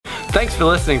Thanks for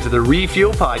listening to the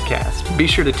Refuel Podcast. Be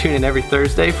sure to tune in every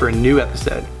Thursday for a new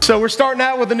episode. So we're starting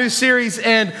out with a new series,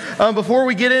 and before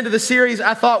we get into the series,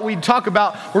 I thought we're going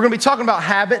to be talking about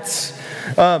habits,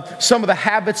 some of the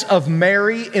habits of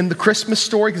Mary in the Christmas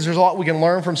story, because there's a lot we can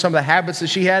learn from some of the habits that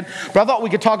she had. But I thought we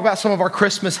could talk about some of our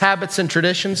Christmas habits and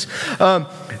traditions.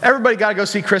 Everybody got to go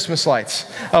see Christmas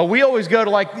lights. We always go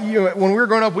to, when we were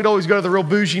growing up, we'd always go to the real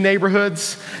bougie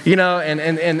neighborhoods, and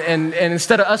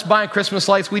instead of us buying Christmas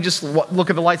lights, we just look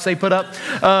at the lights they put up.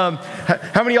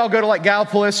 How many of y'all go to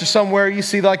Gallipolis or somewhere, you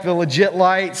see the legit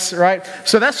lights, right?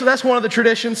 So that's one of the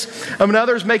traditions.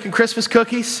 Another is making Christmas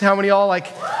cookies. How many of y'all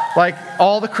like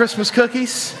all the Christmas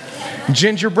cookies?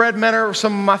 Gingerbread men are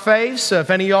some of my faves. So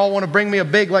if any of y'all want to bring me a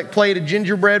big plate of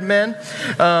gingerbread men,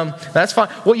 that's fine.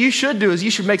 What you should do is you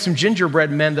should make some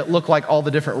gingerbread men that look like all the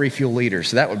different Refuel leaders.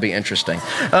 So that would be interesting.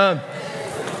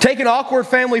 Taking awkward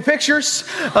family pictures.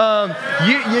 Some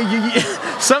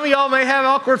of y'all may have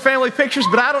awkward family pictures,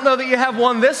 but I don't know that you have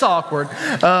one this awkward.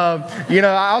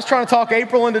 I was trying to talk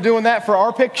April into doing that for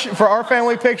our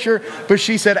family picture, but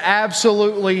she said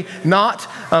absolutely not.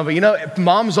 But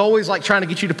mom's always trying to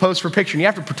get you to pose for a picture, and you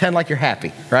have to pretend like you're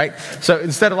happy, right? So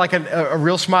instead of a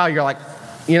real smile, you're like,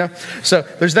 so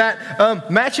there's that.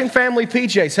 Matching family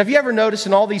PJs. Have you ever noticed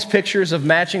in all these pictures of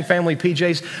matching family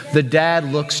PJs, the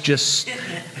dad looks just...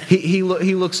 He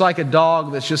looks like a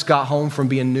dog that's just got home from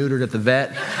being neutered at the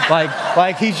vet.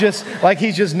 He's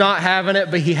just not having it,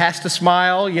 but he has to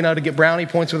smile, to get brownie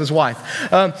points with his wife.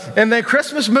 And then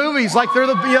Christmas movies, oh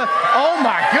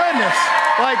my goodness.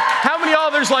 How many of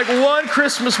y'all, there's one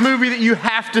Christmas movie that you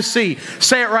have to see?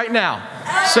 Say it right now.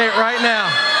 Say it right now.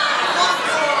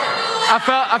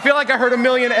 I feel like I heard a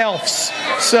million Elfs.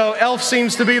 So Elf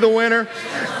seems to be the winner.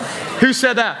 Who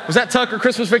said that? Was that Tucker,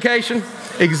 Christmas Vacation?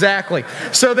 Exactly.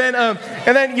 So then,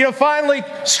 finally,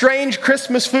 strange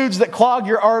Christmas foods that clog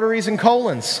your arteries and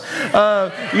colons.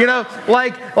 Only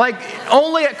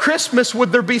at Christmas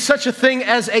would there be such a thing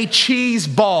as a cheese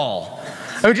ball.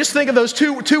 I mean, just think of those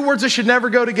two words that should never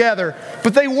go together,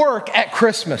 but they work at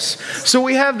Christmas. So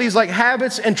we have these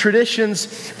habits and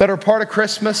traditions that are part of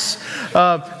Christmas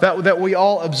that we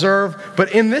all observe.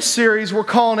 But in this series, we're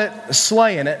calling it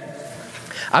Sleighin' It.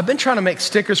 I've been trying to make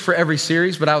stickers for every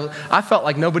series, but I felt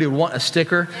like nobody would want a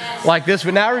sticker like this.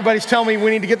 But now everybody's telling me we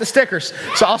need to get the stickers.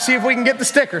 So I'll see if we can get the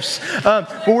stickers.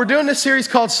 But we're doing this series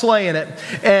called Sleighin' It.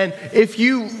 And if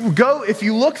you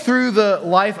look through the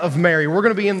life of Mary, we're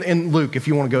going to be in Luke, if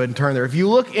you want to go ahead and turn there. If you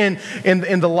look in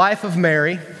the life of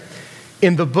Mary,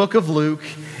 in the book of Luke,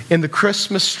 in the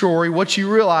Christmas story, what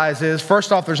you realize is,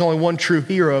 first off, there's only one true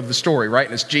hero of the story, right?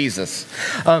 And it's Jesus.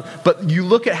 But you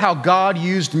look at how God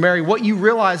used Mary, what you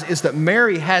realize is that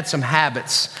Mary had some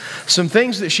habits, some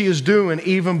things that she was doing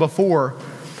even before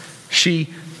she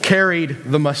carried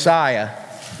the Messiah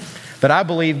that I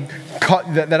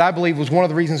believe was one of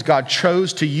the reasons God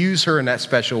chose to use her in that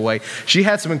special way. She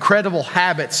had some incredible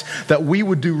habits that we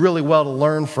would do really well to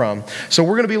learn from. So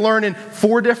we're going to be learning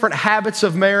 4 different habits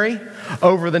of Mary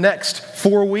over the next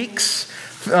 4 weeks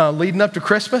leading up to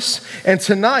Christmas. And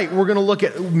tonight we're going to look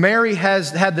at Mary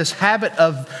has had this habit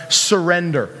of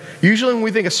surrender. Usually when we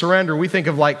think of surrender, we think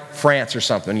of France or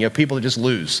something, people that just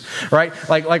lose, right?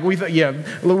 We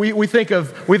think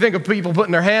of people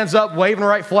putting their hands up, waving a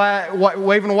white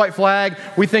flag.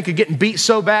 We think of getting beat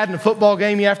so bad in a football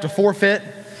game you have to forfeit.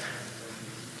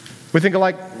 We think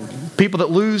of people that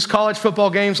lose college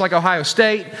football games like Ohio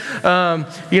State.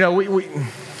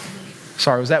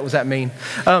 Sorry, was that mean?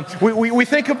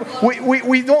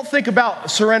 We don't think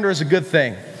about surrender as a good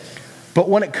thing. But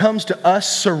when it comes to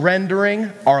us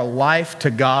surrendering our life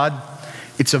to God,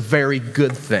 it's a very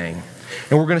good thing.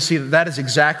 And we're going to see that is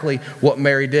exactly what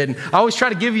Mary did. And I always try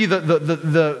to give you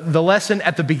the lesson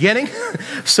at the beginning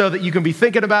so that you can be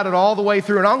thinking about it all the way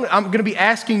through. And I'm going to be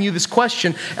asking you this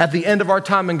question at the end of our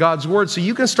time in God's Word, so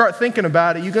you can start thinking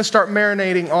about it. You can start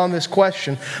marinating on this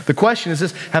question. The question is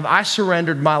this: have I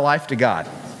surrendered my life to God?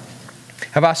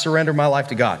 Have I surrendered my life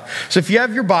to God? So if you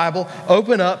have your Bible,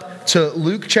 open up to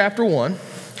Luke chapter 1,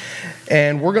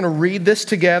 and we're going to read this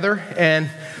together, and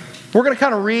we're going to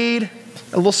kind of read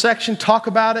a little section, talk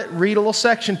about it, read a little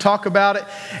section, talk about it,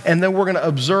 and then we're going to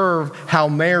observe how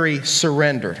Mary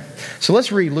surrendered. So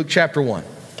let's read Luke chapter 1.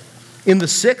 In the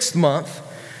 6th month,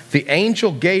 the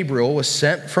angel Gabriel was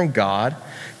sent from God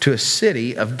to a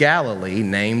city of Galilee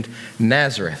named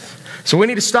Nazareth. So we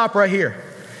need to stop right here.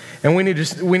 And we need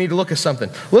to look at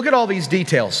something. Look at all these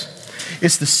details.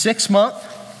 It's the 6th month.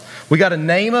 We got a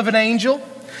name of an angel.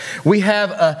 We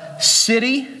have a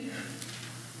city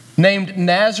named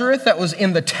Nazareth that was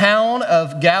in the town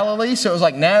of Galilee. So it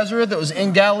was Nazareth that was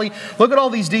in Galilee. Look at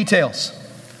all these details.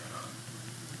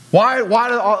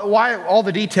 Why all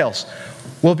the details?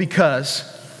 Well, because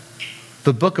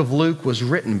the book of Luke was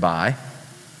written by,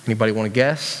 anybody want to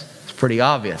guess? It's pretty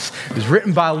obvious. It was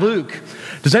written by Luke.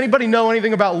 Does anybody know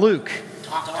anything about Luke?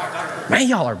 Man,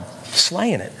 y'all are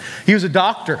slaying it. He was a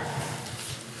doctor.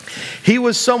 He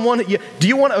was someone, do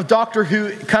you want a doctor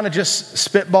who kind of just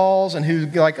spitballs and who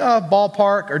like,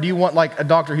 ballpark, or do you want like a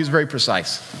doctor who's very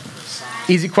precise?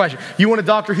 Easy question. You want a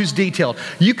doctor who's detailed.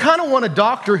 You kind of want a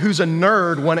doctor who's a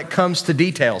nerd when it comes to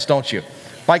details, don't you?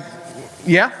 Like,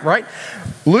 yeah, right?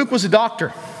 Luke was a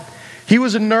doctor. He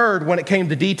was a nerd when it came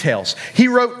to details. He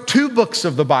wrote 2 books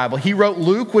of the Bible. He wrote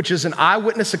Luke, which is an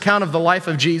eyewitness account of the life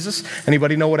of Jesus.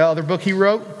 Anybody know what other book he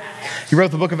wrote? He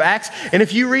wrote the book of Acts. And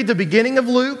if you read the beginning of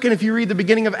Luke and if you read the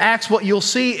beginning of Acts, what you'll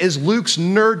see is Luke's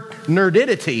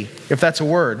nerdidity, if that's a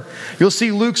word. You'll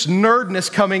see Luke's nerdness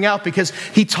coming out because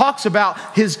he talks about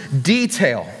his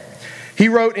detail. He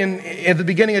wrote at the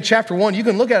beginning of chapter 1, you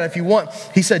can look at it if you want.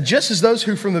 He said, just as those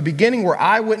who from the beginning were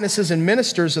eyewitnesses and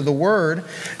ministers of the word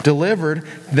delivered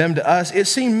them to us, it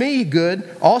seemed me good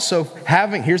also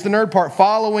having, here's the nerd part,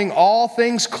 following all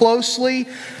things closely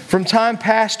from time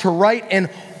past to write an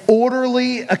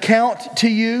orderly account to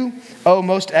you, O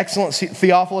most excellent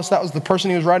Theophilus, that was the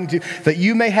person he was writing to, that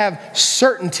you may have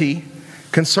certainty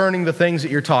concerning the things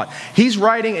that you're taught. He's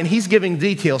writing and he's giving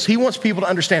details. He wants people to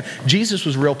understand Jesus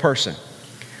was a real person.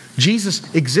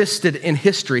 Jesus existed in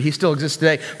history. He still exists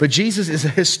today. But Jesus is a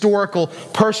historical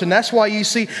person. That's why you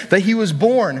see that he was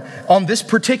born on this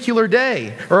particular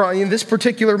day, or in this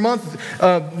particular month,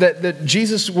 that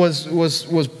Jesus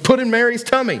was put in Mary's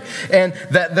tummy. And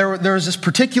that there was this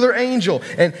particular angel.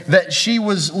 And that she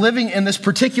was living in this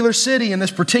particular city, in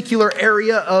this particular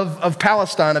area of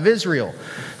Palestine, of Israel.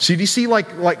 So do you see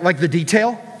like the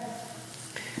detail?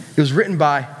 It was written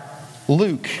by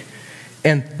Luke.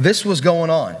 And this was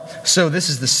going on. So this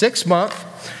is the 6th month.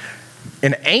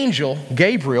 An angel,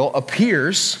 Gabriel,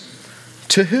 appears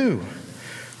to who?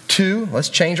 To, let's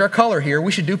change our color here.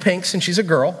 We should do pink since she's a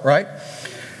girl, right?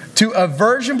 To a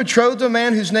virgin betrothed to a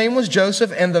man whose name was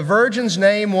Joseph, and the virgin's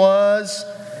name was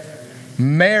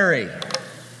Mary.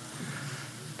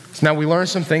 So now we learn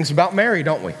some things about Mary,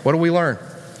 don't we? What do we learn?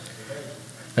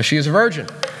 That she is a virgin.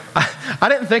 I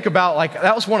didn't think about,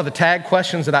 that was one of the tag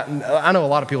questions that I know a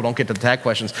lot of people don't get to the tag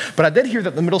questions, but I did hear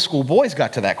that the middle school boys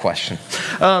got to that question.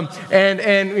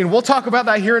 And we'll talk about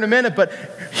that here in a minute, but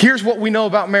here's what we know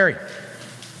about Mary.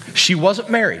 She wasn't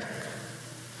married.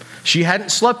 She hadn't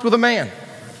slept with a man.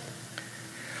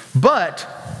 But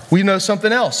we know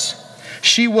something else.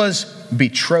 She was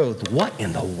betrothed. What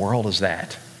in the world is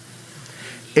that?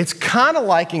 It's kind of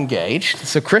like engaged.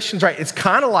 So Christians, right, it's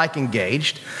kind of like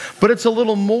engaged, but it's a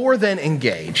little more than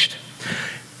engaged.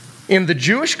 In the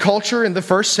Jewish culture in the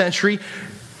first century,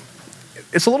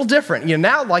 it's a little different.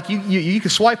 Now you can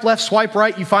swipe left, swipe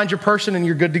right, you find your person and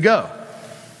you're good to go.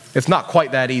 It's not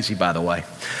quite that easy, by the way.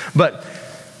 But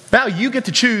now you get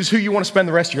to choose who you want to spend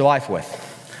the rest of your life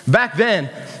with. Back then,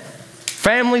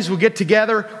 families would get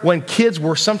together when kids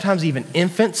were sometimes even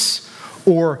infants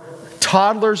or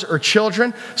toddlers or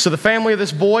children. So the family of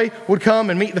this boy would come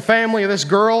and meet the family of this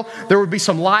girl. There would be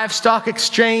some livestock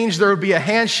exchange. There would be a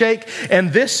handshake.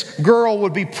 And this girl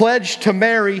would be pledged to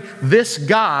marry this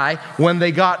guy when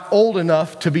they got old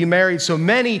enough to be married. So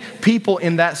many people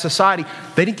in that society,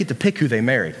 they didn't get to pick who they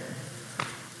married.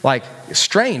 It's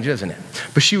strange, isn't it?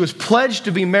 But she was pledged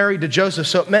to be married to Joseph,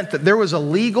 so it meant that there was a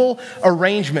legal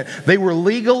arrangement. They were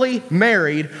legally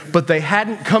married, but they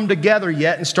hadn't come together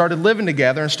yet and started living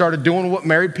together and started doing what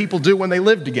married people do when they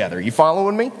live together. You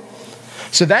following me?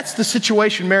 So that's the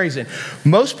situation Mary's in.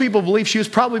 Most people believe she was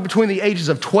probably between the ages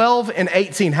of 12 and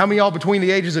 18. How many of y'all between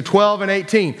the ages of 12 and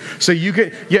 18? So you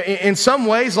could, in some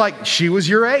ways, she was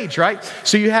your age, right?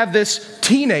 So you have this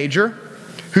teenager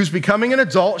who's becoming an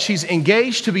adult. She's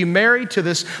engaged to be married to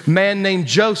this man named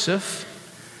Joseph,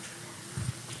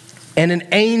 and an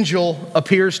angel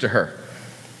appears to her.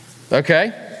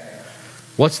 Okay?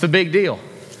 What's the big deal?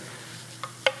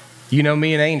 You know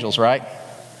me and angels, right?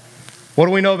 What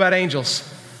do we know about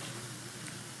angels?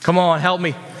 Come on, help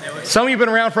me. Some of you have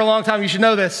been around for a long time. You should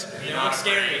know this. They look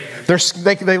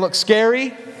scary. They look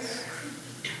scary.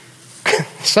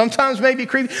 Sometimes maybe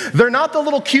creepy. They're not the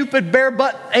little Cupid bare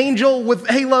butt angel with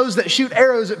halos that shoot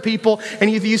arrows at people. And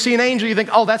if you see an angel, you think,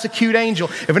 oh, that's a cute angel.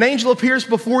 If an angel appears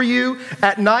before you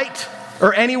at night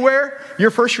or anywhere,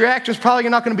 your first reaction is probably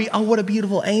not going to be, oh, what a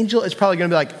beautiful angel. It's probably going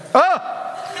to be like,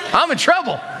 oh, I'm in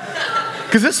trouble.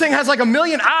 Because this thing has like a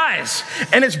million eyes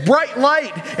and it's bright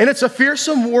light and it's a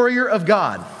fearsome warrior of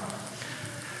God.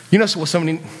 You know what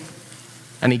somebody...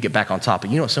 I need to get back on topic.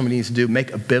 You know what somebody needs to do?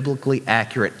 Make a biblically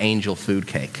accurate angel food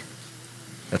cake.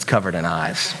 that's covered in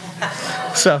eyes.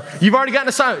 So you've already got an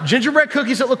assignment. Gingerbread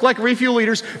cookies that look like refuel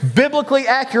leaders, biblically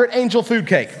accurate angel food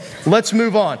cake. Let's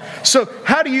move on. So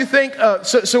how do you think,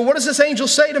 so what does this angel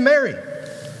say to Mary?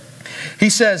 He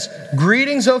says,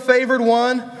 greetings, O favored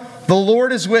one, the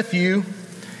Lord is with you.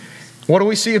 What do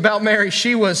we see about Mary?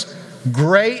 She was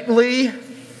greatly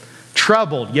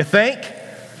troubled. You think?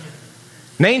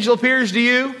 An angel appears to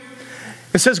you.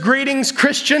 It says, greetings,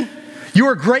 Christian. You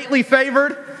are greatly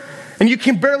favored. And you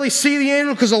can barely see the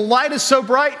angel because the light is so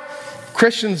bright.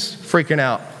 Christian's freaking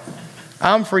out.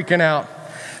 I'm freaking out.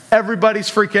 Everybody's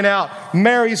freaking out.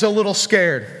 Mary's a little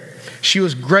scared. She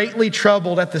was greatly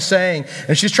troubled at the saying.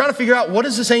 And she's trying to figure out, what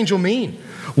does this angel mean?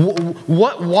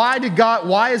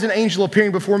 Why is an angel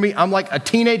appearing before me? I'm like a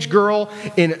teenage girl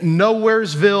in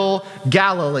Nowheresville,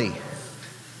 Galilee.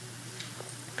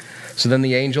 So then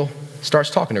the angel starts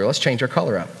talking to her. Let's change our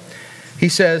color up. He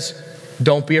says,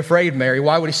 don't be afraid, Mary.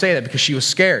 Why would he say that? Because she was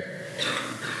scared.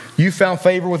 You found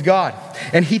favor with God.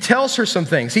 And he tells her some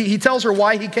things. He tells her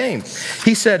why he came.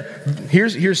 He said,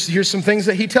 here's some things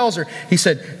that he tells her. He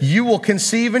said, you will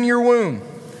conceive in your womb.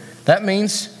 That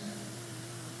means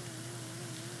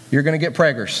you're going to get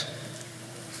preggers.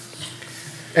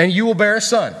 And you will bear a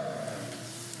son.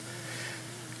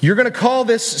 You're going to call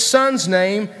this son's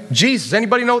name Jesus.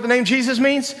 Anybody know what the name Jesus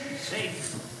means?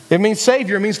 It means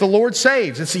Savior. It means the Lord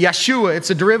saves. It's Yeshua. It's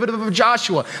a derivative of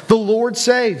Joshua. The Lord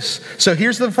saves. So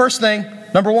here's the first thing.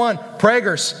 Number one,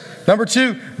 preggers. Number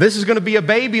two, this is going to be a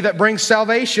baby that brings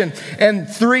salvation. And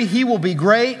three, he will be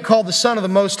great, called the Son of the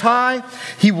Most High.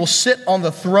 He will sit on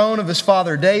the throne of his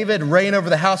father David, reign over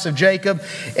the house of Jacob,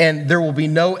 and there will be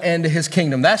no end to his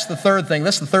kingdom. That's the third thing.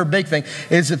 That's the third big thing,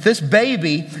 is that this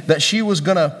baby that she was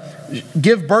going to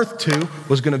give birth to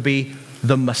was going to be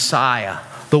the Messiah,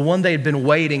 the one they had been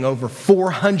waiting over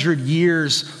 400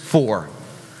 years for.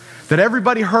 That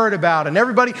everybody heard about, and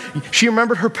she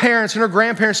remembered her parents and her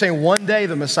grandparents saying, one day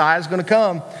the Messiah is going to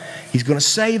come. He's going to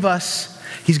save us.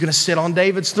 He's going to sit on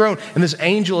David's throne. And this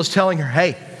angel is telling her,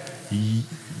 hey,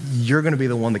 you're going to be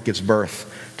the one that gives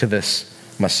birth to this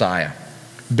Messiah.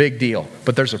 Big deal.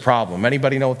 But there's a problem.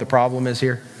 Anybody know what the problem is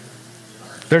here?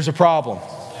 There's a problem.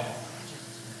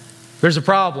 There's a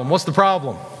problem. What's the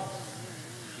problem?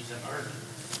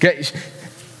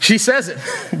 She says it.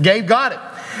 Gabe got it.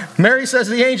 Mary says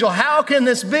to the angel, how can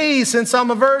this be since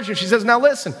I'm a virgin? She says, now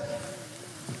listen.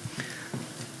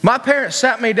 My parents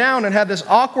sat me down and had this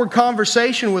awkward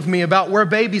conversation with me about where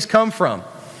babies come from.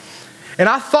 And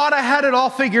I thought I had it all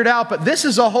figured out, but this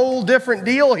is a whole different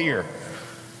deal here.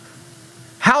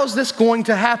 How is this going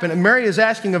to happen? And Mary is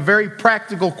asking a very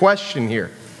practical question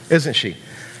here, isn't she?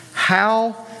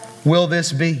 How will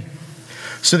this be?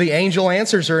 So the angel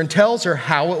answers her and tells her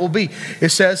how it will be. It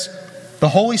says, the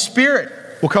Holy Spirit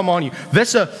will come on you.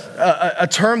 That's a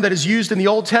term that is used in the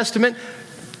Old Testament.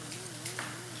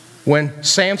 When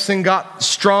Samson got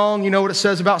strong, you know what it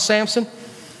says about Samson?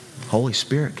 Holy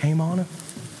Spirit came on him.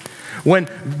 When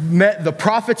the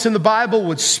prophets in the Bible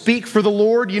would speak for the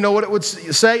Lord, you know what it would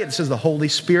say? It says the Holy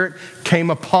Spirit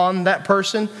came upon that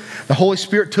person. The Holy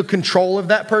Spirit took control of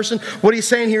that person. What he's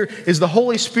saying here is the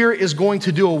Holy Spirit is going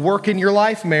to do a work in your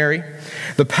life, Mary.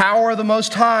 The power of the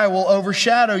Most High will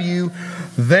overshadow you.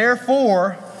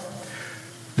 Therefore,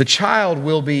 the child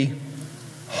will be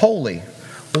holy.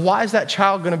 Well, why is that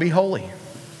child going to be holy?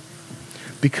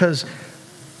 Because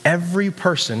every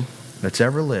person that's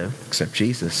ever lived, except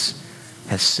Jesus,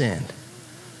 has sinned.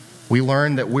 We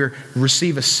learn that we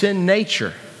receive a sin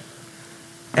nature.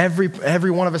 Every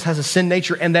one of us has a sin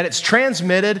nature, and that it's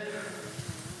transmitted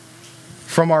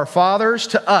from our fathers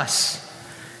to us,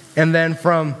 and then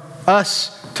from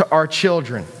us to our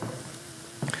children.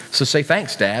 So say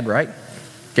thanks, Dad, right?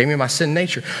 Gave me my sin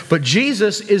nature. But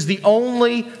Jesus is the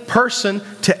only person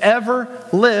to ever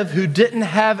live who didn't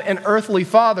have an earthly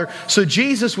father. So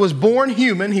Jesus was born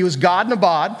human. He was God in a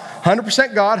bod,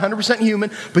 100% God, 100%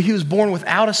 human, but he was born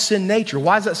without a sin nature.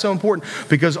 Why is that so important?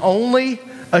 Because only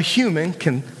a human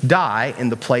can die in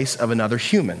the place of another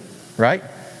human, right?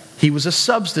 He was a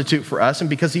substitute for us, and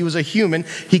because he was a human,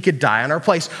 he could die in our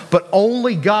place. But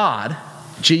only God,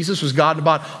 Jesus was God in a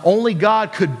bod, only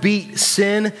God could beat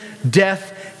sin,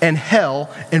 death, and hell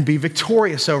and be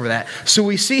victorious over that. So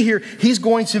we see here, he's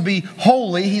going to be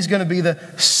holy. He's going to be the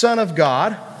Son of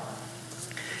God.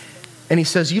 And he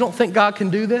says, you don't think God can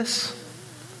do this?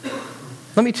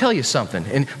 Let me tell you something.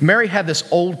 And Mary had this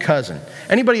old cousin.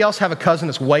 Anybody else have a cousin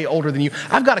that's way older than you?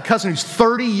 I've got a cousin who's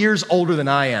 30 years older than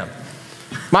I am.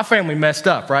 My family messed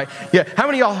up, right? Yeah. How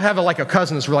many of y'all have a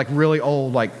cousin that's really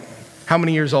old? Like, how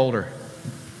many years older?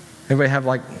 Anybody have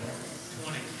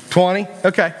 20?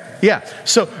 Okay. Yeah.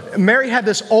 So Mary had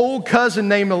this old cousin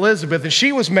named Elizabeth, and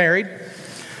she was married.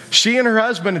 She and her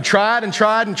husband had tried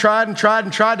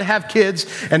to have kids,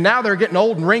 and now they're getting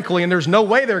old and wrinkly, and there's no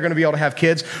way they're going to be able to have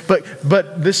kids.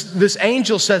 But this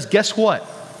angel says, guess what?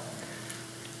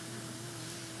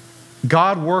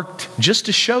 God worked just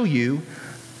to show you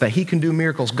that he can do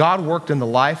miracles. God worked in the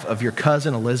life of your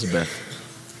cousin Elizabeth,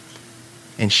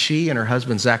 and she and her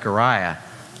husband Zechariah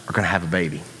are going to have a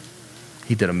baby.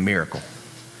 He did a miracle.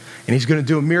 And he's going to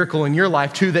do a miracle in your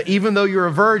life too, that even though you're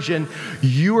a virgin,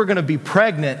 you are going to be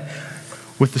pregnant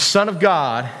with the Son of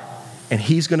God, and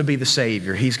he's going to be the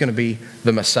Savior. He's going to be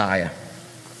the Messiah.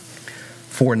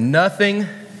 For nothing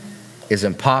is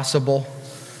impossible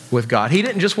with God. He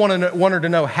didn't just want her to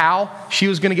know how she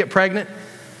was going to get pregnant.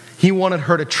 He wanted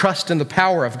her to trust in the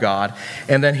power of God.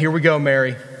 And then here we go,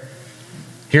 Mary.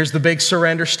 Here's the big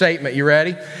surrender statement. You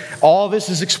ready? All this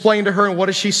is explained to her, and what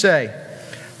does she say?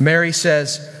 Mary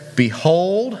says,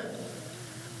 behold,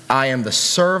 I am the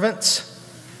servant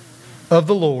of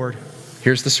the Lord.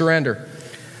 Here's the surrender.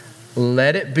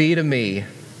 Let it be to me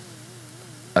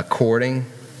according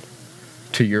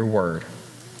to your word.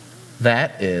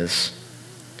 That is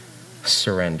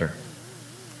surrender.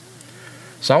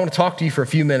 So I want to talk to you for a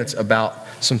few minutes about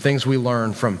some things we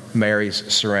learned from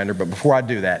Mary's surrender. But before I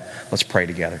do that, let's pray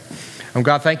together.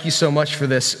 God, thank you so much for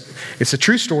this. It's a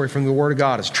true story from the Word of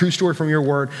God. It's a true story from your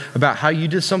Word about how you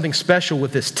did something special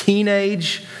with this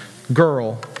teenage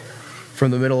girl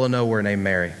from the middle of nowhere named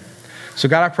Mary. So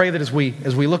God, I pray that as we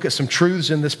look at some truths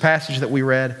in this passage that we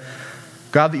read,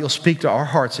 God, that you'll speak to our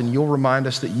hearts and you'll remind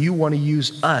us that you want to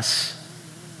use us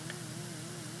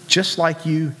just like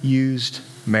you used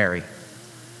Mary.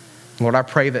 Lord, I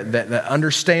pray that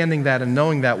understanding that and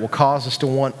knowing that will cause us to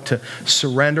want to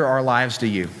surrender our lives to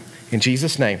you. In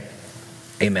Jesus' name,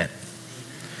 amen.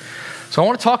 So I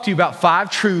want to talk to you about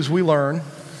 5 truths we learn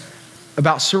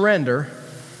about surrender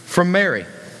from Mary.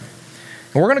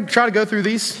 And we're going to try to go through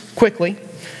these quickly.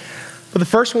 But the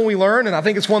first one we learn, and I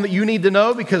think it's one that you need to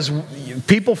know because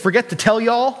people forget to tell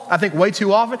y'all, I think way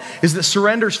too often, is that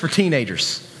surrender is for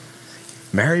teenagers.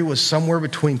 Mary was somewhere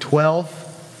between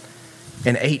 12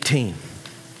 and 18.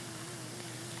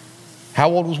 How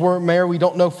old was Mary? We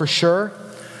don't know for sure.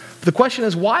 But the question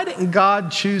is, why didn't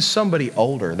God choose somebody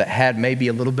older that had maybe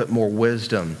a little bit more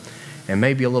wisdom and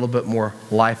maybe a little bit more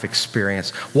life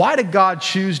experience? Why did God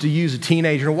choose to use a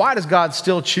teenager? And why does God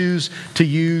still choose to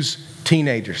use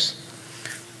teenagers?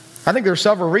 I think there are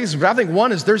several reasons, but I think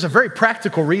one is there's a very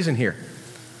practical reason here.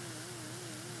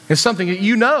 It's something that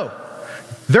you know.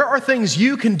 There are things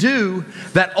you can do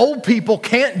that old people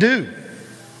can't do.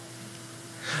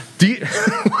 Did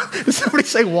somebody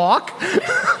say walk?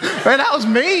 Man, that was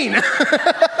mean.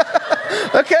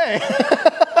 Okay.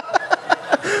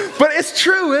 But it's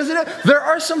true, isn't it? There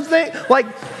are some things, like,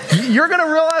 you're going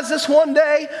to realize this one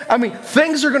day. I mean,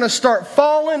 things are going to start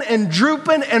falling and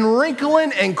drooping and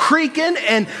wrinkling and creaking,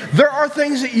 and there are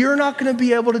things that you're not going to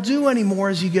be able to do anymore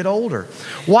as you get older.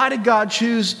 Why did God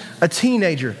choose a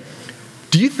teenager?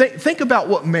 Do you think about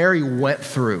what Mary went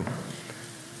through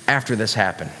after this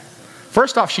happened?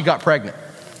 First off, she got pregnant.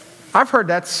 I've heard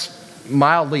that's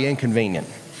mildly inconvenient.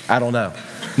 I don't know.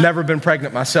 Never been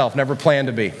pregnant myself, never planned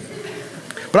to be.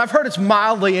 But I've heard it's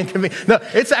mildly inconvenient. No,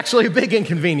 it's actually a big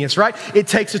inconvenience, right? It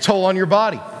takes a toll on your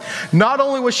body. Not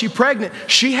only was she pregnant,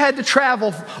 she had to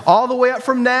travel all the way up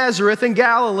from Nazareth in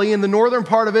Galilee in the northern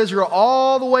part of Israel,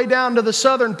 all the way down to the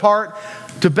southern part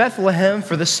to Bethlehem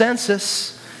for the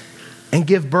census and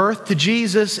give birth to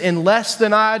Jesus in less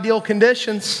than ideal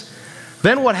conditions.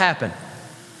 Then what happened?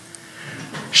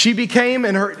 She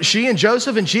and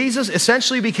Joseph and Jesus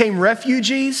essentially became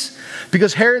refugees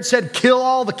because Herod said, kill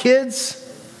all the kids.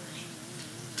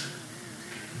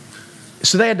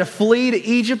 So they had to flee to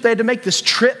Egypt. They had to make this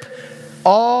trip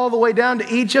all the way down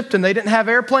to Egypt, and they didn't have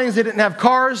airplanes. They didn't have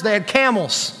cars. They had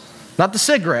camels, not the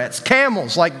cigarettes,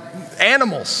 camels, like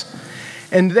animals.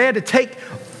 And they had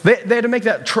to make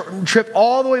that trip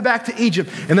all the way back to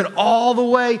Egypt and then all the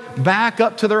way back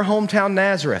up to their hometown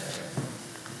Nazareth.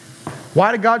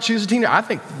 Why did God choose a teenager? I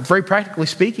think, very practically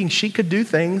speaking, she could do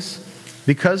things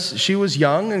because she was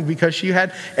young and because she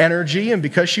had energy and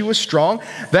because she was strong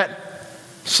that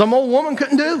some old woman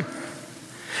couldn't do.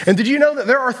 And did you know that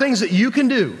there are things that you can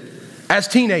do as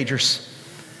teenagers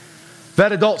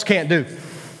that adults can't do?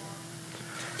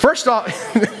 First off,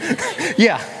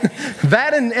 yeah,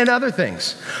 that and other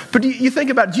things. But you think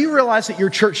about, do you realize that your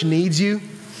church needs you?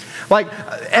 Like,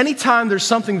 anytime there's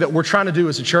something that we're trying to do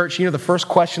as a church, you know the first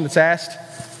question that's asked?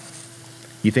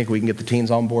 You think we can get the teens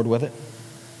on board with it?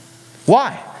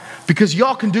 Why? Because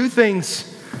y'all can do things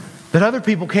that other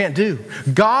people can't do.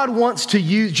 God wants to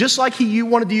use, just like He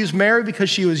wanted to use Mary because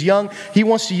she was young, He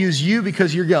wants to use you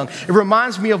because you're young. It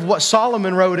reminds me of what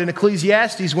Solomon wrote in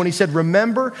Ecclesiastes when he said,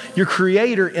 remember your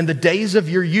Creator in the days of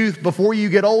your youth before you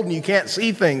get old and you can't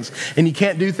see things and you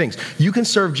can't do things. You can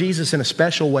serve Jesus in a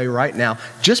special way right now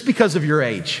just because of your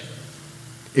age,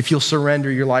 if you'll surrender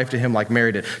your life to Him like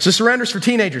Mary did. So surrender's for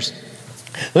teenagers.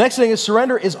 The next thing is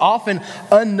surrender is often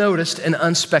unnoticed and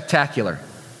unspectacular.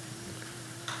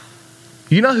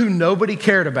 You know who nobody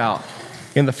cared about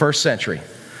in the first century?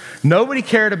 Nobody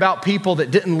cared about people that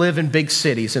didn't live in big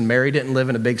cities, and Mary didn't live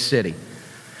in a big city.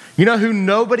 You know who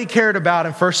nobody cared about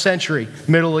in first century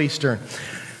Middle Eastern?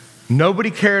 Nobody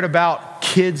cared about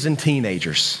kids and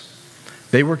teenagers.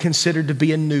 They were considered to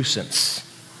be a nuisance.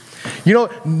 You know,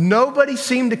 nobody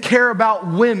seemed to care about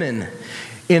women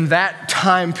in that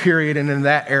time period and in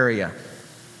that area.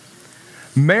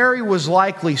 Mary was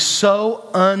likely so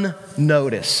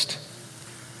unnoticed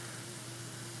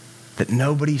that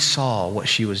nobody saw what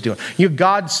she was doing. We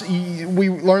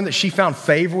learned that she found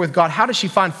favor with God. How did she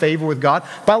find favor with God?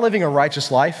 By living a righteous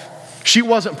life. She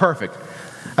wasn't perfect.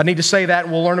 I need to say that,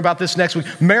 and we'll learn about this next week.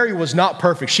 Mary was not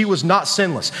perfect. She was not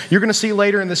sinless. You're going to see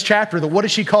later in this chapter that what did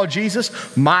she call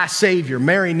Jesus? My Savior.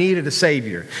 Mary needed a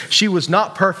Savior. She was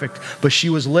not perfect, but she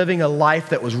was living a life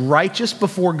that was righteous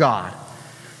before God.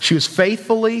 She was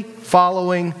faithfully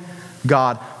following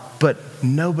God, but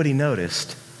nobody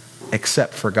noticed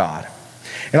except for God.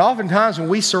 And oftentimes when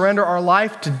we surrender our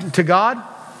life to God,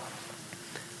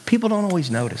 people don't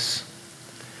always notice.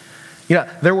 You know,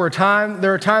 there are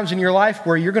times in your life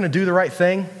where you're going to do the right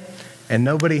thing and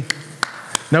nobody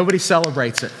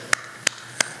celebrates it.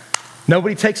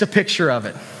 Nobody takes a picture of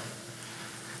it.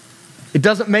 It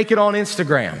doesn't make it on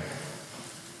Instagram.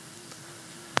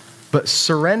 But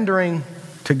surrendering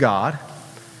to God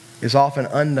is often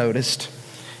unnoticed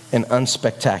and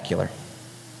unspectacular.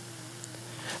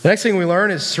 The next thing we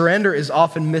learn is surrender is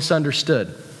often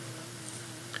misunderstood.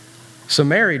 So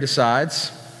Mary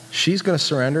decides she's going to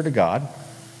surrender to God.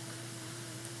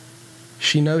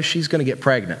 She knows she's going to get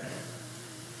pregnant.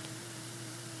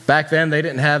 Back then, they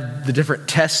didn't have the different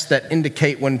tests that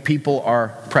indicate when people are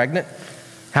pregnant.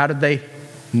 How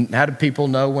did people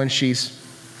know when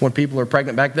people are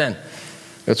pregnant back then?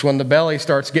 It's when the belly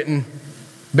starts getting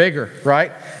bigger,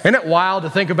 right? Isn't it wild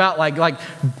to think about like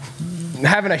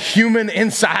having a human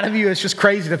inside of you? It's just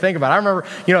crazy to think about. I remember,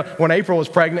 when April was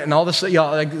pregnant and all this,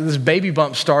 this baby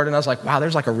bump started, and I was like, wow,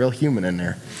 there's like a real human in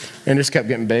there. And it just kept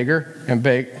getting bigger and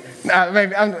big. I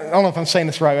don't know if I'm saying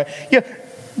this right.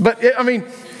 But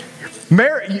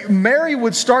Mary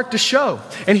would start to show.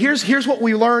 And here's what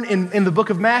we learn in the book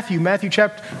of Matthew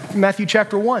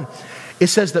chapter 1. It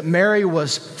says that Mary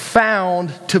was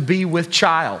found to be with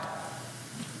child.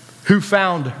 Who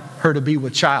found her to be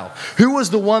with child? Who was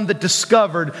the one that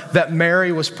discovered that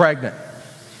Mary was pregnant?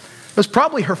 It was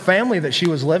probably her family that she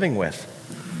was living with.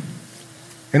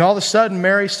 And all of a sudden,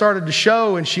 Mary started to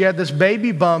show, and she had this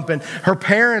baby bump, and her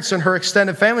parents and her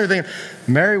extended family were thinking,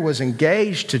 Mary was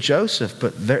engaged to Joseph,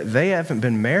 but they haven't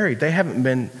been married. They haven't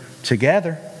been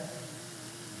together.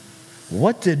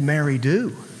 What did Mary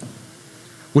do?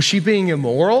 Was she being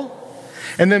immoral?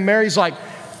 And then Mary's like,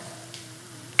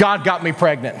 God got me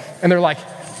pregnant. And they're like,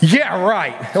 yeah,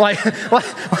 right. Like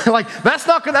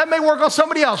that may work on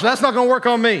somebody else, but that's not going to work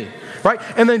on me. Right?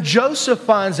 And then Joseph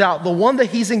finds out the one that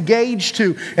he's engaged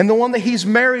to and the one that he's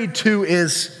married to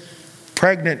is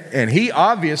pregnant, and he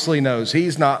obviously knows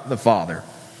he's not the father.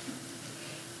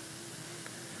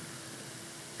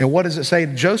 And what does it say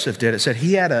Joseph did? It said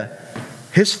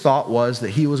his thought was that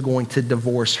he was going to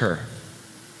divorce her,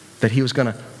 that he was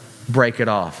going to break it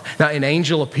off. Now, an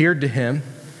angel appeared to him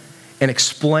and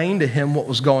explained to him what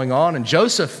was going on, and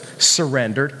Joseph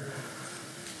surrendered.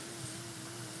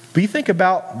 But you think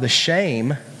about the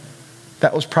shame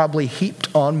that was probably heaped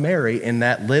on Mary in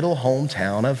that little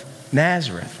hometown of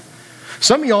Nazareth.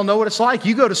 Some of y'all know what it's like.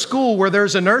 You go to school where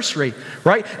there's a nursery,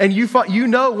 right? And you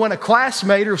know when a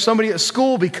classmate or somebody at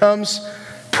school becomes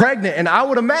pregnant. And I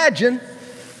would imagine,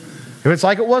 if it's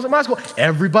like it was at my school,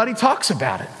 everybody talks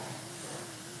about it.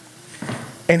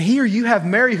 And here you have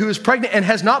Mary who is pregnant and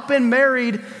has not been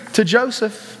married to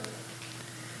Joseph.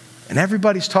 And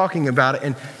everybody's talking about it.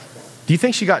 And do you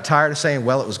think she got tired of saying,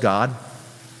 well, it was God,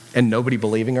 and nobody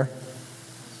believing her?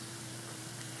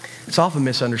 It's often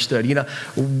misunderstood.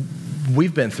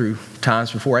 We've been through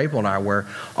times before, April and I, where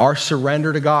our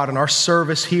surrender to God and our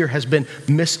service here has been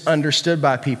misunderstood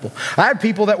by people. I had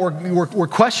people that were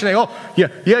questioning,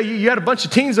 you had a bunch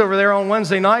of teens over there on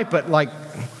Wednesday night, but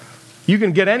you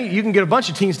can get a bunch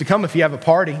of teens to come if you have a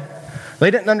party. They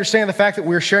didn't understand the fact that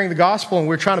we were sharing the gospel and we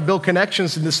were trying to build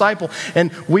connections and disciple,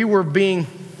 and we were being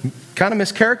kind of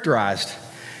mischaracterized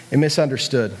and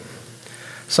misunderstood.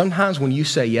 Sometimes when you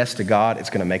say yes to God,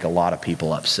 it's going to make a lot of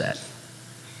people upset.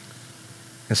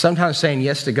 And sometimes saying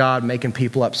yes to God, making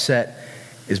people upset,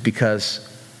 is because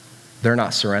they're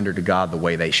not surrendered to God the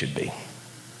way they should be.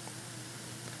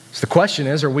 So the question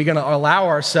is, are we going to allow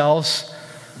ourselves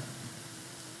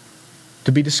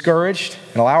to be discouraged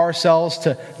and allow ourselves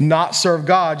to not serve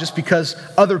God just because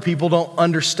other people don't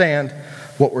understand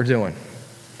what we're doing?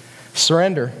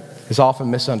 Surrender is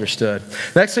often misunderstood.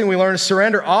 Next thing we learn is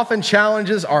surrender often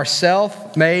challenges our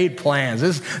self-made plans.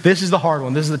 This is the hard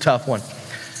one. This is the tough one.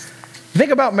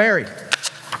 Think about Mary.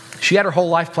 She had her whole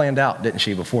life planned out, didn't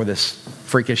she, before this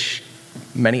freakish,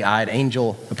 many-eyed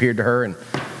angel appeared to her and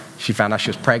she found out she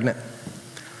was pregnant.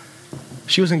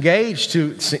 She was engaged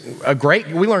to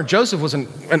we learned Joseph was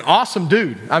an awesome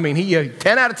dude. I mean, he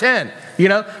 10 out of 10,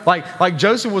 like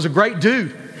Joseph was a great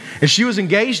dude. And she was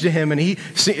engaged to him, and he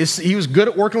was good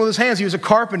at working with his hands. He was a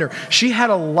carpenter. She had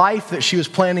a life that she was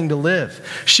planning to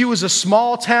live. She was a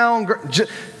small town,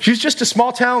 she was just a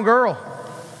small town girl,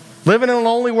 living in a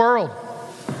lonely world.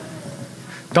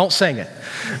 Don't sing it.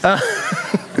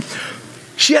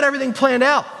 She had everything planned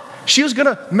out. She was going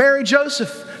to marry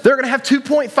Joseph. They're going to have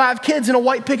 2.5 kids in a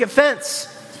white picket fence.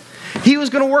 He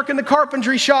was going to work in the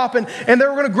carpentry shop, and they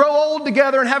were going to grow old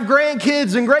together and have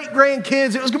grandkids and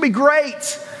great-grandkids. It was going to be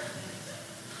great.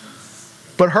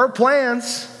 But her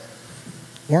plans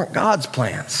weren't God's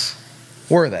plans,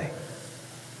 were they?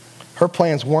 Her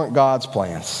plans weren't God's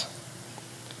plans.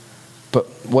 But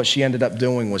what she ended up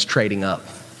doing was trading up,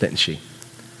 didn't she?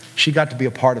 She got to be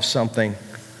a part of something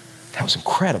that was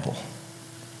incredible.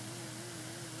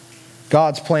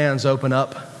 God's plans open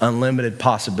up unlimited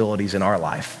possibilities in our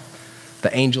life.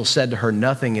 The angel said to her,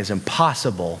 nothing is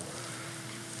impossible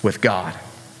with God.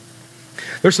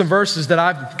 There's some verses that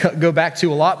I go back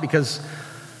to a lot because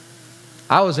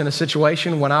I was in a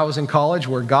situation when I was in college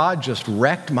where God just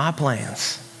wrecked my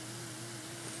plans.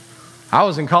 I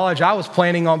was in college, I was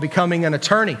planning on becoming an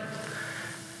attorney.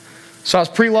 So I was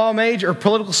pre-law major or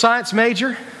political science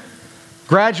major.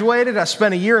 Graduated, I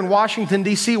spent a year in Washington,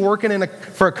 D.C. working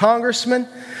for a congressman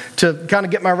to kind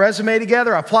of get my resume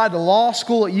together. I applied to law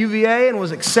school at UVA and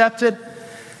was accepted.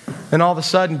 And all of a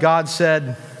sudden, God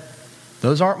said,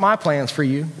 those aren't my plans for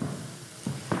you.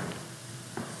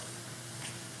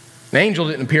 An angel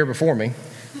didn't appear before me.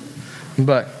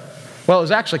 It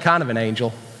was actually kind of an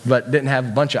angel, but didn't have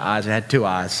a bunch of eyes. It had 2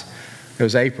 eyes. It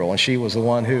was April, and she was the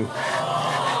one who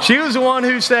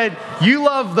said, you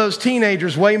love those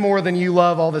teenagers way more than you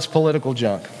love all this political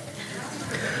junk.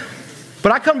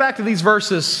 But I come back to these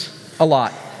verses a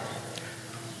lot.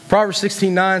 Proverbs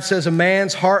 16:9 says, a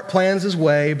man's heart plans his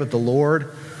way, but the Lord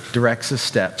directs his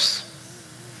steps.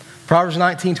 Proverbs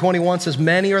 19:21 says,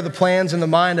 many are the plans in the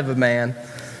mind of a man,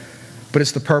 but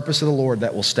it's the purpose of the Lord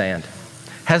that will stand.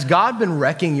 Has God been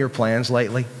wrecking your plans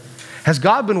lately? Has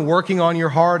God been working on your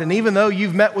heart? And even though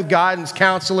you've met with guidance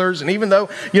counselors, and even though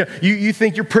you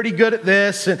think you're pretty good at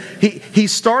this, and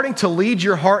He's starting to lead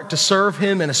your heart to serve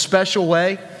Him in a special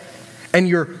way, and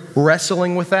you're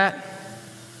wrestling with that,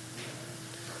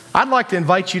 I'd like to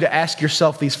invite you to ask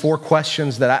yourself these 4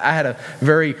 questions that I had a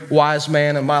very wise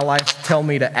man in my life tell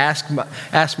me to ask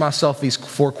myself these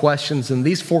 4 questions. And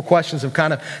these 4 questions have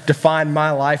kind of defined my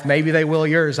life. Maybe they will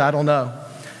yours, I don't know.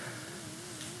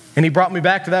 And he brought me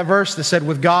back to that verse that said,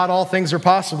 with God, all things are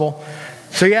possible.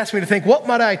 So he asked me to think, what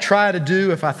might I try to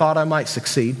do if I thought I might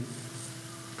succeed?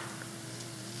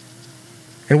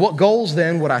 And what goals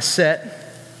then would I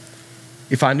set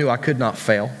if I knew I could not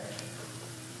fail?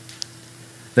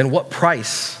 Then what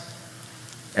price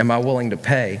am I willing to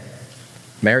pay?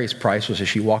 Mary's price was that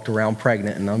she walked around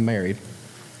pregnant and unmarried.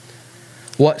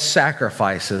 What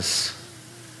sacrifices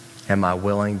am I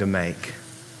willing to make?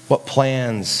 What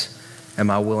plans am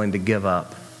I willing to give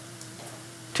up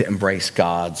to embrace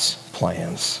God's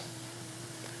plans?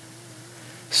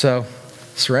 So,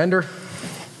 surrender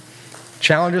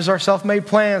challenges our self-made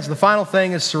plans. The final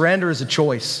thing is surrender is a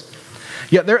choice.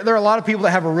 Yeah, there are a lot of people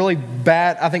that have a really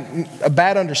bad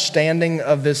understanding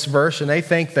of this verse, and they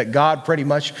think that God pretty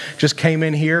much just came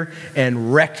in here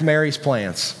and wrecked Mary's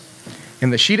plans,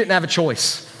 and that she didn't have a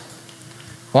choice.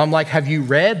 Well, I'm like, have you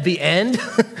read the end?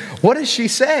 What does she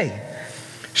say?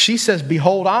 She says,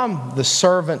 behold, I'm the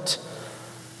servant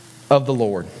of the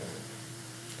Lord.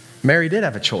 Mary did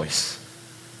have a choice,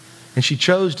 and she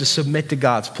chose to submit to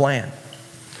God's plan.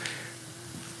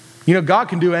 God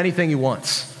can do anything He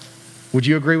wants. Would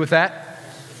you agree with that?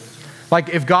 Like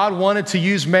if God wanted to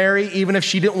use Mary, even if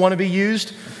she didn't want to be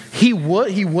used, He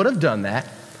would have done that.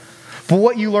 But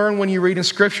what you learn when you read in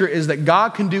Scripture is that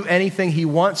God can do anything He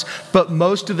wants, but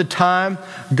most of the time,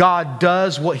 God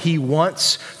does what He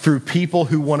wants through people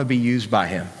who want to be used by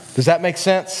Him. Does that make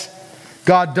sense?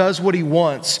 God does what He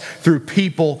wants through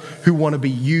people who want to be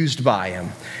used by Him.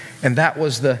 And that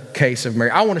was the case of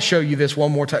Mary. I want to show you this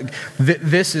one more time.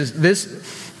 This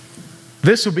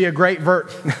would be a great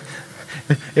verse.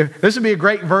 This would be a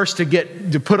great verse to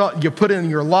put in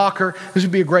your locker. This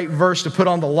would be a great verse to put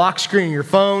on the lock screen of your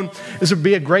phone. This would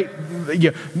be a great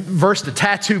verse to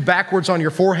tattoo backwards on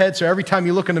your forehead, so every time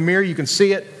you look in the mirror, you can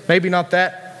see it. Maybe not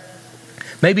that.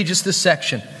 Maybe just this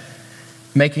section.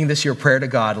 Making this your prayer to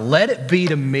God. Let it be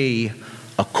to me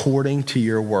according to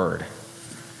your word.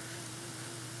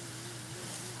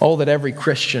 Oh, that every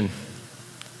Christian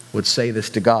would say this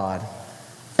to God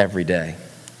every day.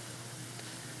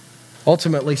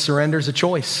 Ultimately, surrender is a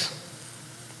choice.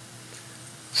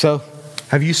 So,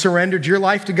 have you surrendered your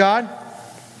life to God?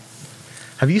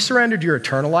 Have you surrendered your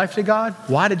eternal life to God?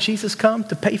 Why did Jesus come?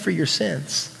 To pay for your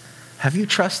sins. Have you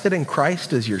trusted in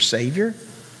Christ as your Savior?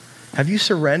 Have you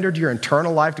surrendered your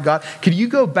eternal life to God? Could you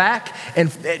go back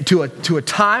and to a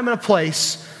time and a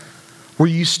place where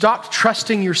you stopped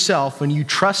trusting yourself and you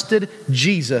trusted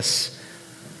Jesus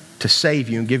to save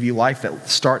you and give you life that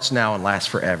starts now and lasts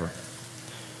forever?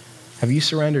 Have you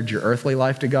surrendered your earthly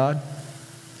life to God?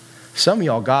 Some of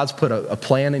y'all, God's put a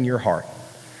plan in your heart.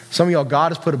 Some of y'all,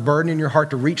 God has put a burden in your heart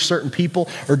to reach certain people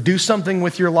or do something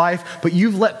with your life, but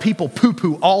you've let people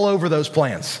poo-poo all over those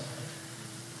plans.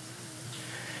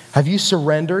 Have you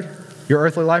surrendered your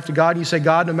earthly life to God? You say,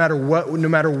 God, no matter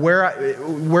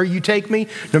where you take me,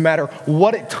 no matter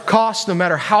what it costs, no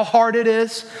matter how hard it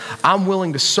is, I'm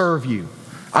willing to serve you.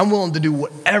 I'm willing to do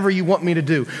whatever you want me to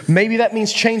do. Maybe that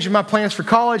means changing my plans for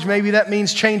college. Maybe that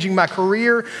means changing my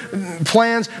career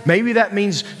plans. Maybe that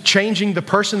means changing the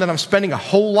person that I'm spending a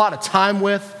whole lot of time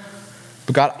with.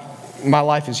 But God, my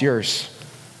life is yours.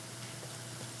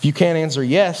 If you can't answer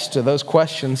yes to those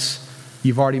questions,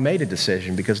 you've already made a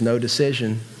decision, because no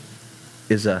decision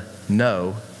is a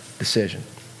no decision.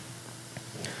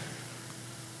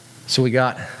 So we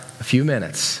got a few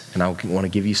minutes, and I want to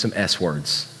give you some S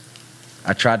words.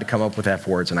 I tried to come up with F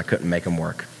words, and I couldn't make them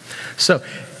work. So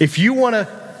if you want to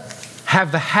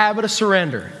have the habit of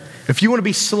surrender, if you want to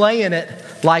be slaying it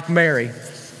like Mary,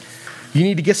 you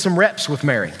need to get some reps with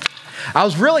Mary. I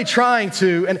was really trying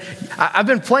to, and I've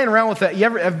been playing around with that.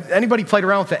 Anybody played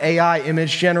around with the AI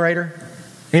image generator?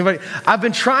 Anybody? I've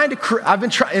been trying,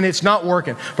 and it's not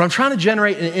working, but I'm trying to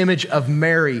generate an image of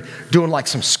Mary doing like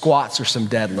some squats or some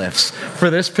deadlifts for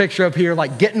this picture up here,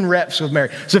 like getting reps with Mary.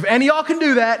 So if any of y'all can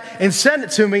do that and send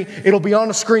it to me, it'll be on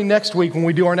the screen next week when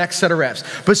we do our next set of reps.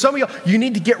 But some of y'all, you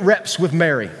need to get reps with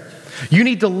Mary. You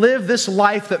need to live this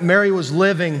life that Mary was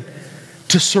living,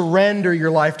 to surrender your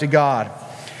life to God.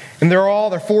 And they're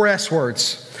 4 S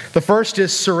words. The first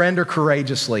is surrender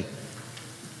courageously.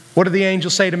 What did the angel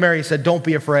say to Mary? He said, don't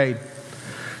be afraid.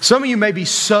 Some of you may be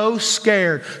so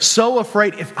scared, so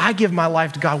afraid. If I give my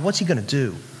life to God, what's He going to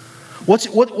do? What's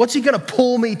He going to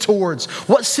pull me towards?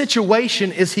 What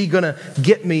situation is He going to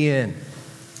get me in?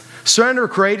 Surrender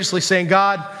courageously, saying,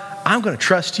 God, I'm going to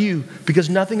trust you because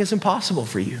nothing is impossible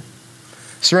for you.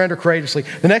 Surrender courageously.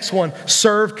 The next one,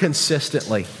 serve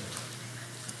consistently.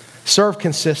 Serve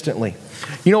consistently.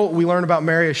 You know what we learn about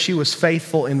Mary is she was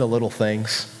faithful in the little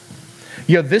things.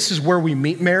 This is where we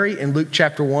meet Mary in Luke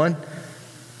chapter 1.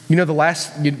 You know the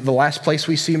last place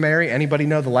we see Mary? Anybody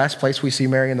know the last place we see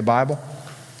Mary in the Bible?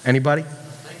 Anybody?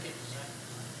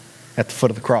 At the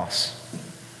foot of the cross.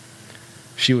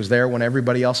 She was there when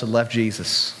everybody else had left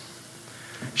Jesus.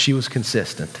 She was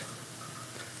consistent.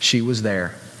 She was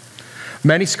there.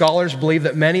 Many scholars believe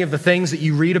that many of the things that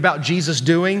you read about Jesus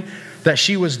doing, that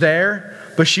she was there,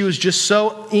 but she was just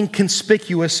so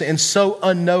inconspicuous and so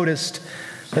unnoticed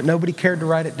that nobody cared to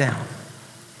write it down.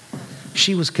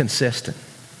 She was consistent.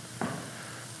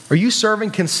 Are you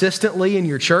serving consistently in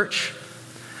your church?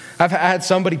 I've had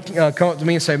somebody come up to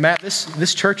me and say, Matt,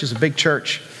 this church is a big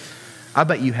church. I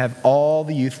bet you have all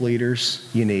the youth leaders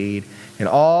you need, and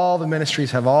all the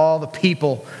ministries have all the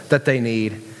people that they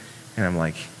need. And I'm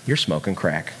like, you're smoking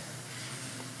crack.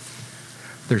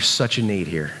 There's such a need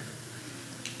here.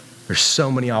 There's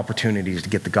so many opportunities to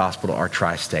get the gospel to our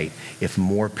tri-state if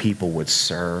more people would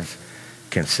serve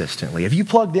consistently. Have you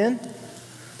plugged in?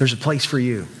 There's a place for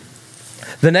you.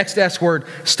 The next S word,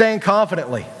 stand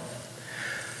confidently.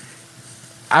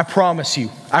 I promise you,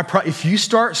 if you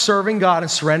start serving God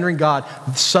and surrendering God,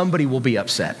 somebody will be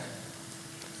upset.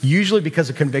 Usually because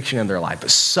of conviction in their life,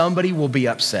 but somebody will be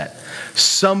upset.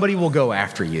 Somebody will go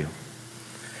after you.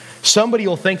 Somebody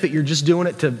will think that you're just doing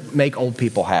it to make old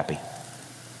people happy.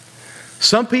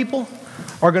 Some people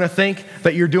are going to think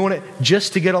that you're doing it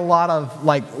just to get a lot of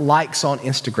likes on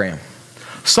Instagram.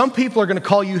 Some people are going to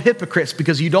call you hypocrites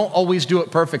because you don't always do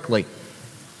it perfectly.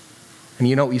 And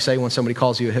you know what you say when somebody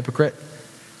calls you a hypocrite?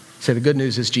 Say, the good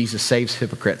news is Jesus saves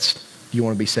hypocrites. You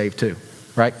want to be saved too,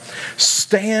 right?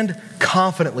 Stand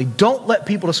confidently. Don't let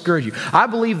people discourage you. I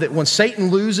believe that when Satan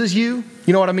loses you,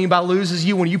 you know what I mean by loses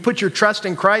you? When you put your trust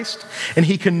in Christ and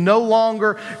he can no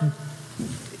longer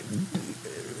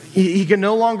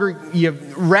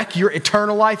wreck your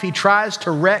eternal life. He tries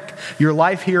to wreck your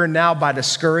life here and now by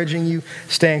discouraging you.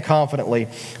 Stand confidently.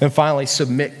 And finally,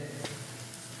 submit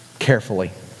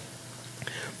carefully.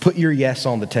 Put your yes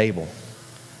on the table.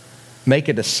 Make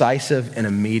a decisive and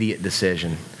immediate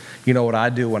decision. You know what I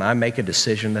do when I make a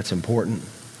decision that's important?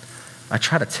 I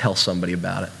try to tell somebody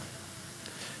about it.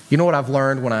 You know what I've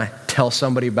learned when I tell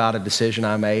somebody about a decision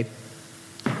I made?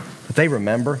 That they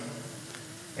remember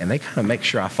and they kind of make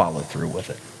sure I follow through with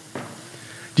it.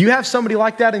 Do you have somebody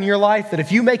like that in your life that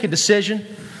if you make a decision,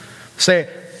 say,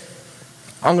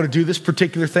 I'm going to do this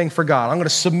particular thing for God. I'm going to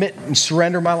submit and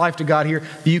surrender my life to God here.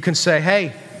 You can say,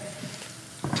 hey,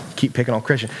 keep picking on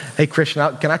Christian. Hey,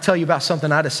 Christian, can I tell you about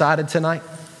something I decided tonight?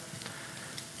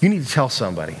 You need to tell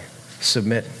somebody.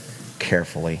 Submit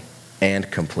carefully and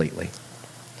completely.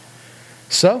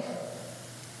 So,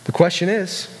 the question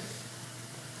is,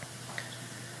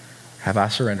 have I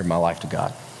surrendered my life to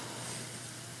God?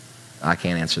 I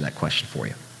can't answer that question for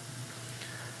you.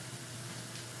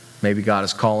 Maybe God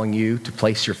is calling you to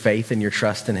place your faith and your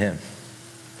trust in Him.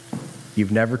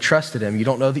 You've never trusted Him. You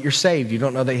don't know that you're saved. You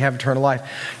don't know that you have eternal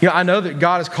life. You know, I know that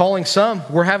God is calling some.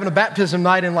 We're having a baptism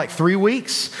night in 3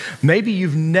 weeks. Maybe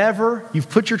you've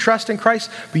put your trust in Christ,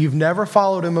 but you've never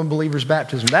followed Him in believer's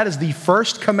baptism. That is the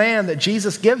first command that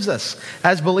Jesus gives us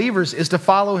as believers, is to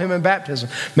follow Him in baptism.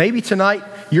 Maybe tonight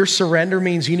your surrender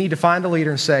means you need to find a leader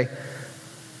and say,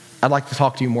 I'd like to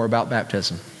talk to you more about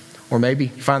baptism. Or maybe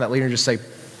you find that leader and just say,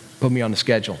 put me on the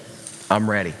schedule. I'm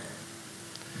ready.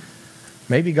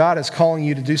 Maybe God is calling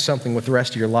you to do something with the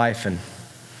rest of your life and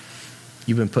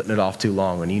you've been putting it off too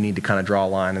long and you need to kind of draw a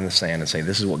line in the sand and say,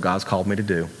 this is what God's called me to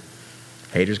do.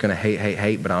 Haters going to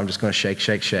hate, but I'm just going to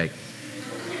shake.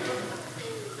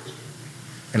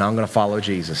 And I'm going to follow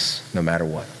Jesus no matter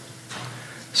what.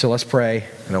 So let's pray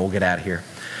and then we'll get out of here.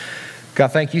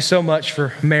 God, thank you so much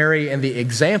for Mary and the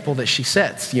example that she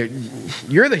sets.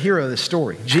 You're the hero of this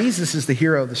story. Jesus is the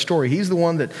hero of the story. He's the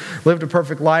one that lived a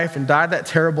perfect life and died that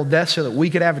terrible death so that we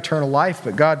could have eternal life.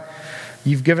 But God,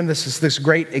 you've given us this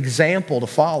great example to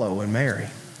follow in Mary.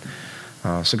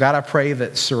 So God, I pray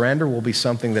that surrender will be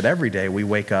something that every day we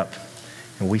wake up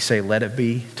and we say, let it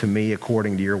be to me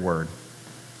according to your word.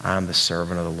 I am the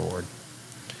servant of the Lord.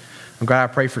 God,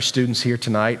 I pray for students here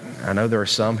tonight. I know there are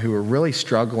some who are really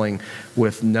struggling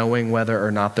with knowing whether or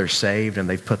not they're saved and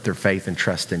they've put their faith and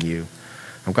trust in you.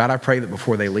 God, I pray that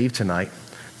before they leave tonight,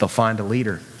 they'll find a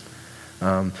leader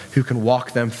who can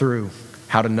walk them through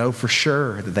how to know for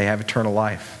sure that they have eternal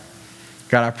life.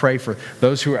 God, I pray for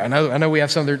those who are, I know we have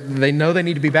some, they know they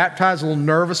need to be baptized, a little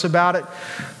nervous about it.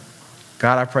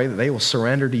 God, I pray that they will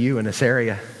surrender to you in this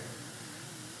area.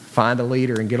 Find a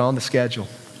leader and get on the schedule.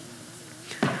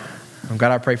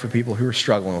 God, I pray for people who are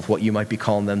struggling with what you might be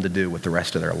calling them to do with the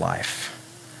rest of their life.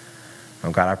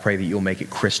 God, I pray that you'll make it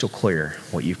crystal clear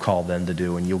what you've called them to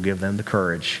do and you'll give them the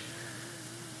courage.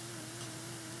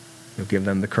 You'll give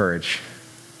them the courage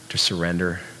to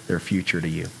surrender their future to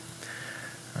you.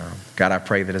 God, I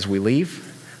pray that as we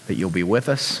leave, that you'll be with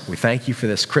us. We thank you for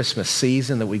this Christmas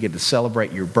season that we get to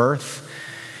celebrate your birth.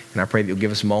 And I pray that you'll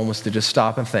give us moments to just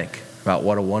stop and think about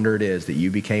what a wonder it is that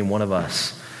you became one of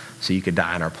us so you could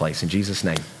die in our place. In Jesus'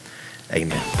 name,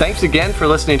 amen. Thanks again for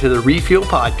listening to the Refuel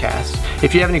Podcast.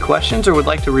 If you have any questions or would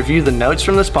like to review the notes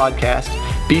from this podcast,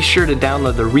 be sure to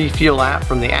download the Refuel app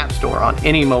from the App Store on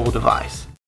any mobile device.